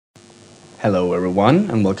Hello everyone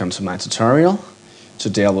and welcome to my tutorial.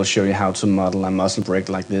 Today I will show you how to model a muzzle brake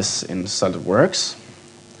like this in SolidWorks.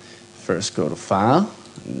 First go to File,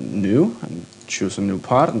 New, and choose a new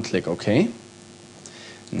part and click OK.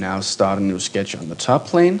 Now start a new sketch on the top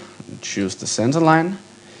plane, and choose the center line.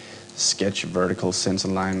 Sketch a vertical center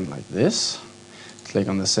line like this. Click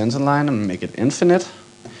on the center line and make it infinite.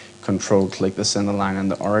 Control click the center line and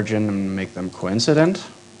the origin and make them coincident.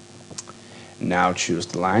 Now choose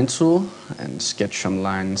the line tool and sketch some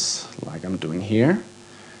lines like I'm doing here.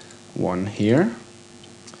 One here,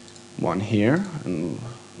 and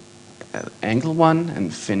angle one,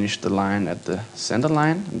 and finish the line at the center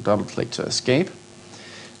line and double click to escape.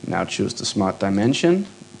 Now choose the smart dimension,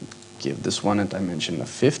 give this one a dimension of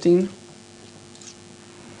 15.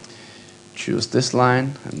 Choose this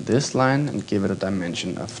line and give it a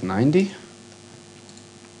dimension of 90.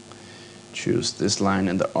 Choose this line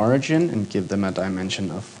and the origin and give them a dimension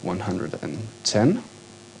of 110.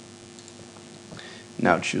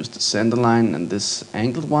 Now choose the center line and this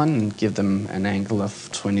angled one and give them an angle of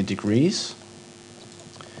 20 degrees.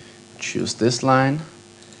 Choose this line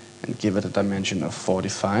and give it a dimension of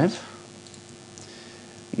 45.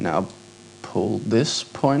 Now pull this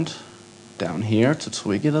point down here to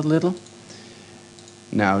tweak it a little.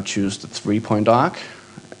 Now choose the 3-point arc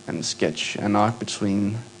and sketch an arc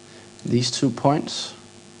between these 2 points.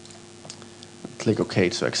 Click OK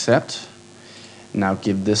to accept. Now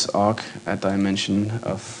give this arc a dimension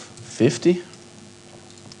of 50.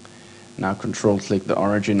 Now control click the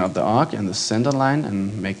origin of the arc and the center line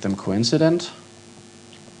and make them coincident.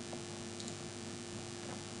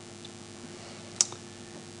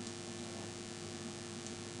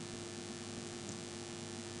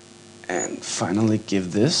 And finally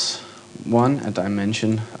give this one a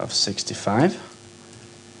dimension of 65.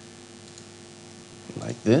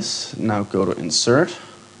 Like this. Now go to Insert,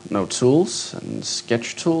 No Tools, and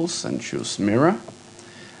Sketch Tools, and choose Mirror.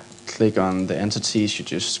 Click on the entities you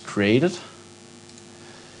just created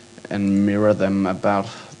and mirror them about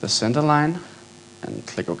the center line and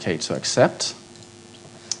click OK to accept.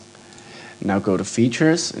 Now go to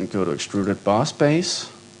Features and go to Extruded Boss Base.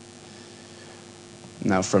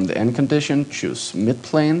 Now from the end condition choose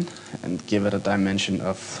Midplane and give it a dimension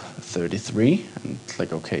of 33 and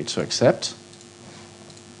click OK to accept.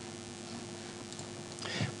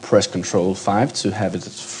 Press Ctrl 5 to have it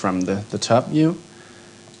from the top view.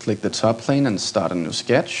 Click the top plane and start a new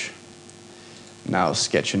sketch. Now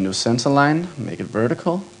sketch a new center line, make it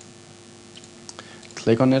vertical.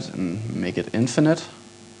 Click on it and make it infinite.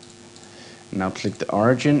 Now click the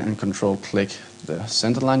origin and control click the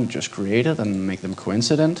center line you just created and make them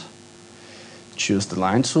coincident. Choose the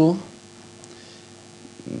line tool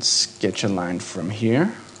and sketch a line from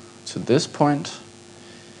here to this point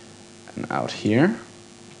and out here.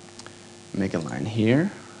 Make a line here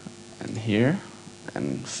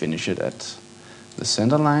and finish it at the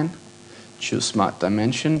center line. Choose Smart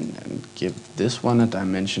Dimension and give this one a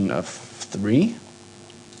dimension of 3.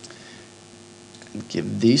 And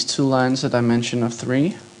give these 2 lines a dimension of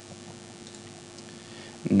 3.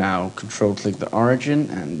 Now control click the origin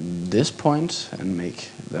and this point and make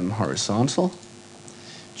them horizontal.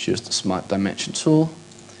 Choose the Smart Dimension tool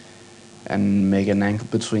and make an angle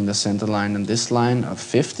between the center line and this line of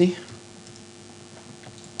 50.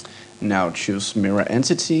 Now choose Mirror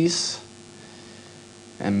Entities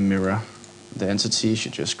and mirror the entities you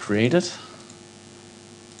just created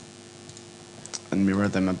and mirror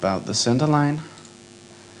them about the center line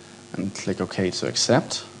and click OK to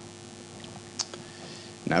accept.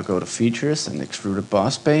 Now go to Features and Extruded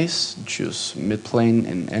Boss Base, choose Midplane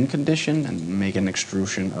in end condition and make an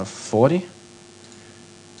extrusion of 40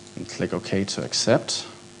 and click OK to accept.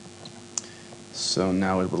 So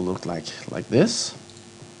now it will look like this.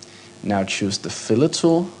 Now choose the Fillet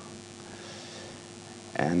tool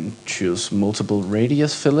and choose Multiple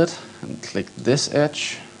Radius Fillet and click this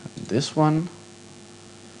edge, this one,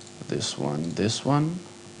 this one, this one,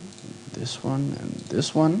 this one, and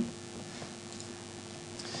this one.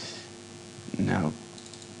 Now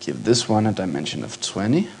give this one a dimension of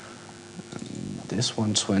 20, and this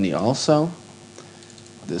one 20 also,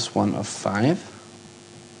 this one of 5,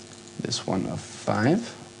 this one of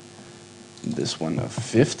 5, this one of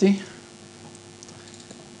 50,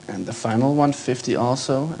 and the final one 50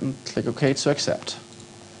 also, and click OK to accept.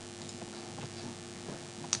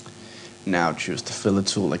 Now choose the Fillet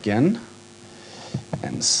tool again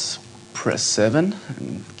and press 7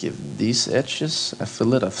 and give these edges a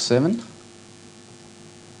fillet of 7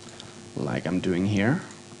 like I'm doing here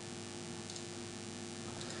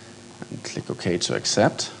and click OK to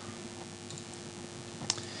accept.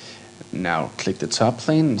 Now click the top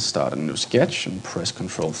plane and start a new sketch and press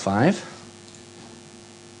Ctrl 5.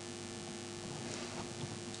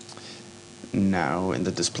 Now in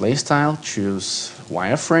the display style, choose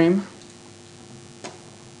wireframe.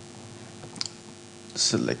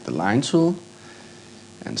 Select the line tool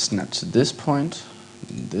and snap to this point,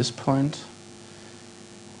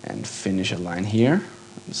 and finish a line here.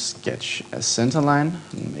 Sketch a center line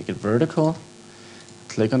and make it vertical.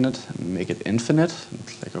 Click on it and make it infinite, and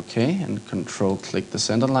click OK, and Control click the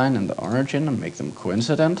center line and the origin and make them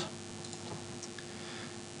coincident.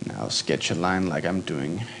 Now sketch a line like I'm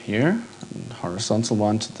doing here, and horizontal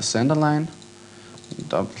one to the center line,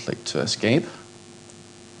 double click to escape.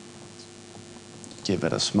 Give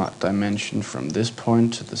it a smart dimension from this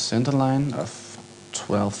point to the center line of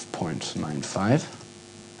 12.95.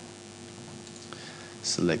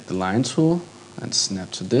 Select the line tool and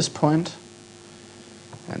snap to this point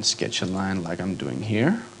and sketch a line like I'm doing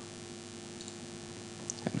here,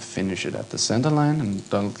 and finish it at the center line and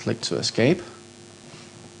double click to escape.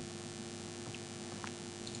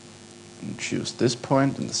 And choose this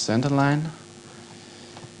point in the center line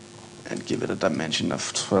and give it a dimension of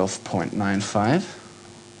 12.95,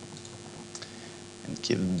 and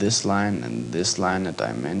give this line and this line a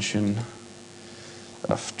dimension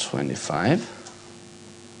of 25.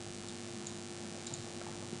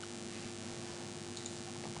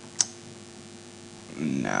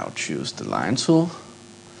 Now choose the line tool,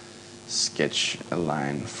 sketch a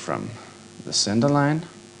line from the center line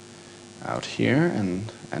out here,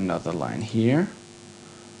 and another line here,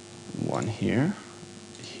 one here,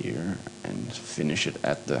 here, and finish it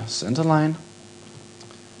at the center line.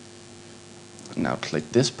 Now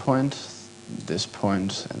click this point, and this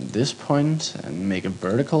point, and make a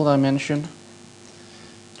vertical dimension.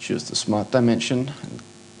 Choose the smart dimension and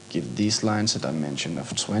give these lines a dimension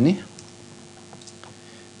of 20.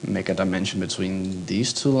 Make a dimension between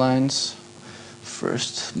these two lines.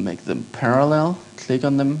 First, make them parallel. Click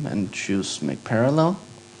on them and choose Make Parallel.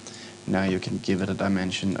 Now you can give it a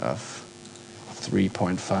dimension of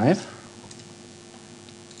 3.5.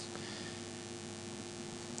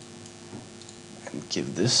 And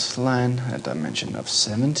give this line a dimension of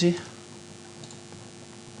 70.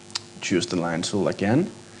 Choose the line tool again.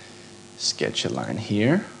 Sketch a line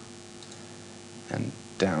here and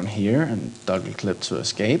down here, and double click to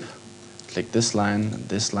escape. Click this line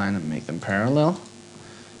and make them parallel.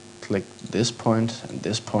 Click this point and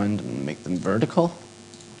make them vertical,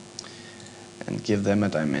 and give them a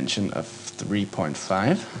dimension of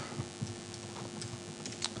 3.5.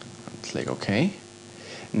 Click OK.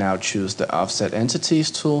 Now choose the Offset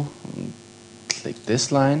Entities tool. Click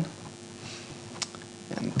this line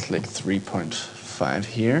and click 3.5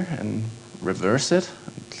 here and reverse it.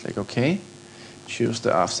 And click OK. Choose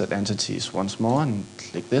the Offset Entities once more and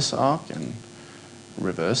click this arc and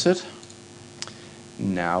reverse it.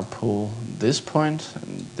 Now pull this point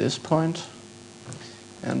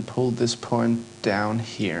and pull this point down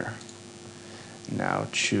here. Now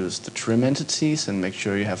choose the Trim Entities and make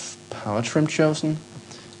sure you have Power Trim chosen.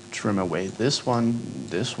 Trim away this one,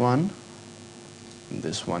 this one,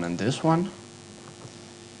 this one, and this one,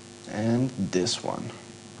 and this one.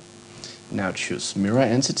 Now choose Mirror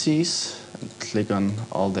Entities and click on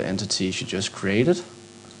all the entities you just created,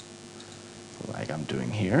 like I'm doing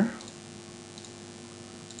here.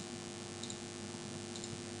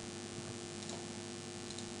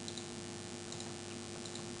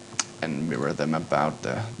 And mirror them about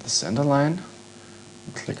the center line.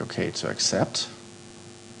 Click OK to accept.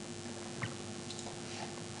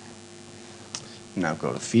 Now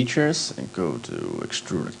go to Features and go to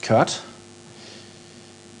Extruded Cut.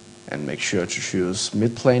 And make sure to choose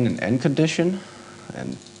midplane and end condition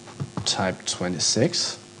and type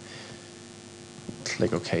 26.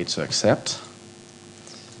 Click OK to accept.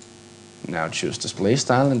 Now choose display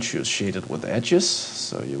style and choose shaded with edges,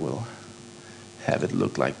 so you will have it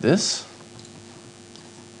look like this.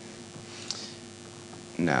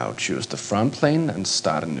 Now choose the front plane and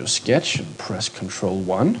start a new sketch and press Ctrl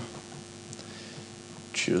 1.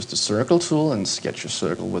 Choose the circle tool and sketch your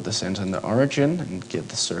circle with the center and the origin, and give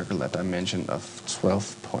the circle a dimension of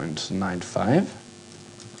 12.95.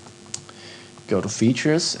 Go to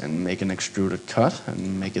Features and make an extruded cut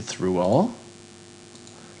and make it through all.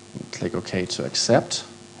 And click OK to accept.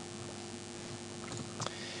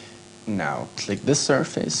 Now click this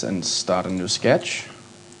surface and start a new sketch.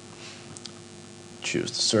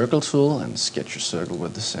 Choose the circle tool and sketch your circle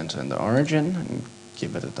with the center and the origin, and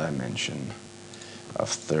give it a dimension of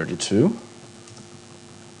 32.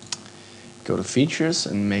 Go to Features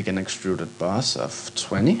and make an extruded boss of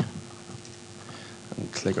 20.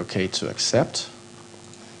 And click OK to accept.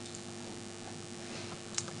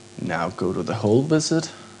 Now go to the hole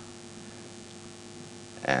visit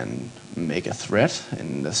and make a thread.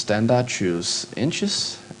 In the standard, choose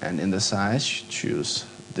inches, and in the size, choose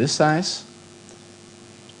this size.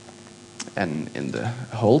 And in the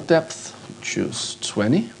hole depth, choose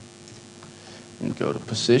 20. And go to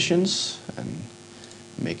positions and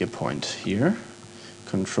make a point here.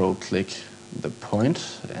 Control click the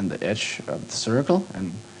point and the edge of the circle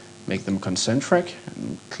and make them concentric,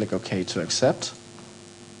 and click OK to accept.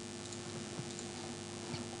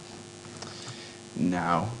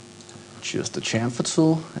 Now choose the chamfer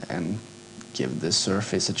tool and give this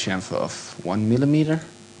surface a chamfer of 1 millimeter.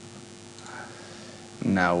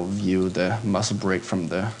 Now view the muzzle brake from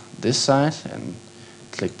this side and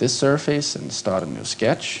click this surface and start a new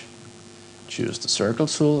sketch. Choose the circle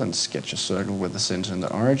tool and sketch a circle with the center in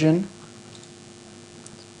the origin.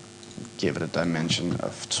 Give it a dimension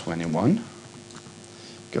of 21.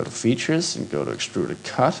 Go to features and go to extruded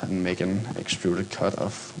cut and make an extruded cut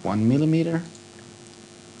of 1 millimeter.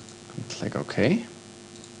 And click OK.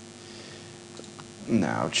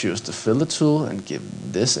 Now choose the fillet tool and give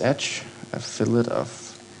this edge a fillet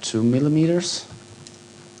of 2 millimeters.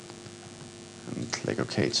 And click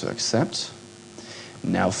OK to accept.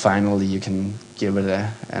 Now finally you can give it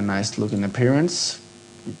a nice looking appearance.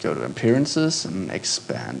 You go to appearances and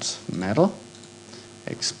expand metal,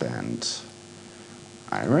 expand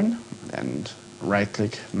iron, and right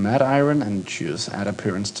click matte iron and choose add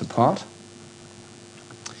appearance to part.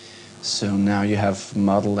 So now you have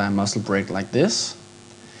modeled a muzzle brake like this.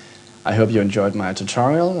 I hope you enjoyed my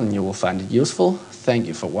tutorial and you will find it useful. Thank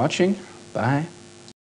you for watching. Bye.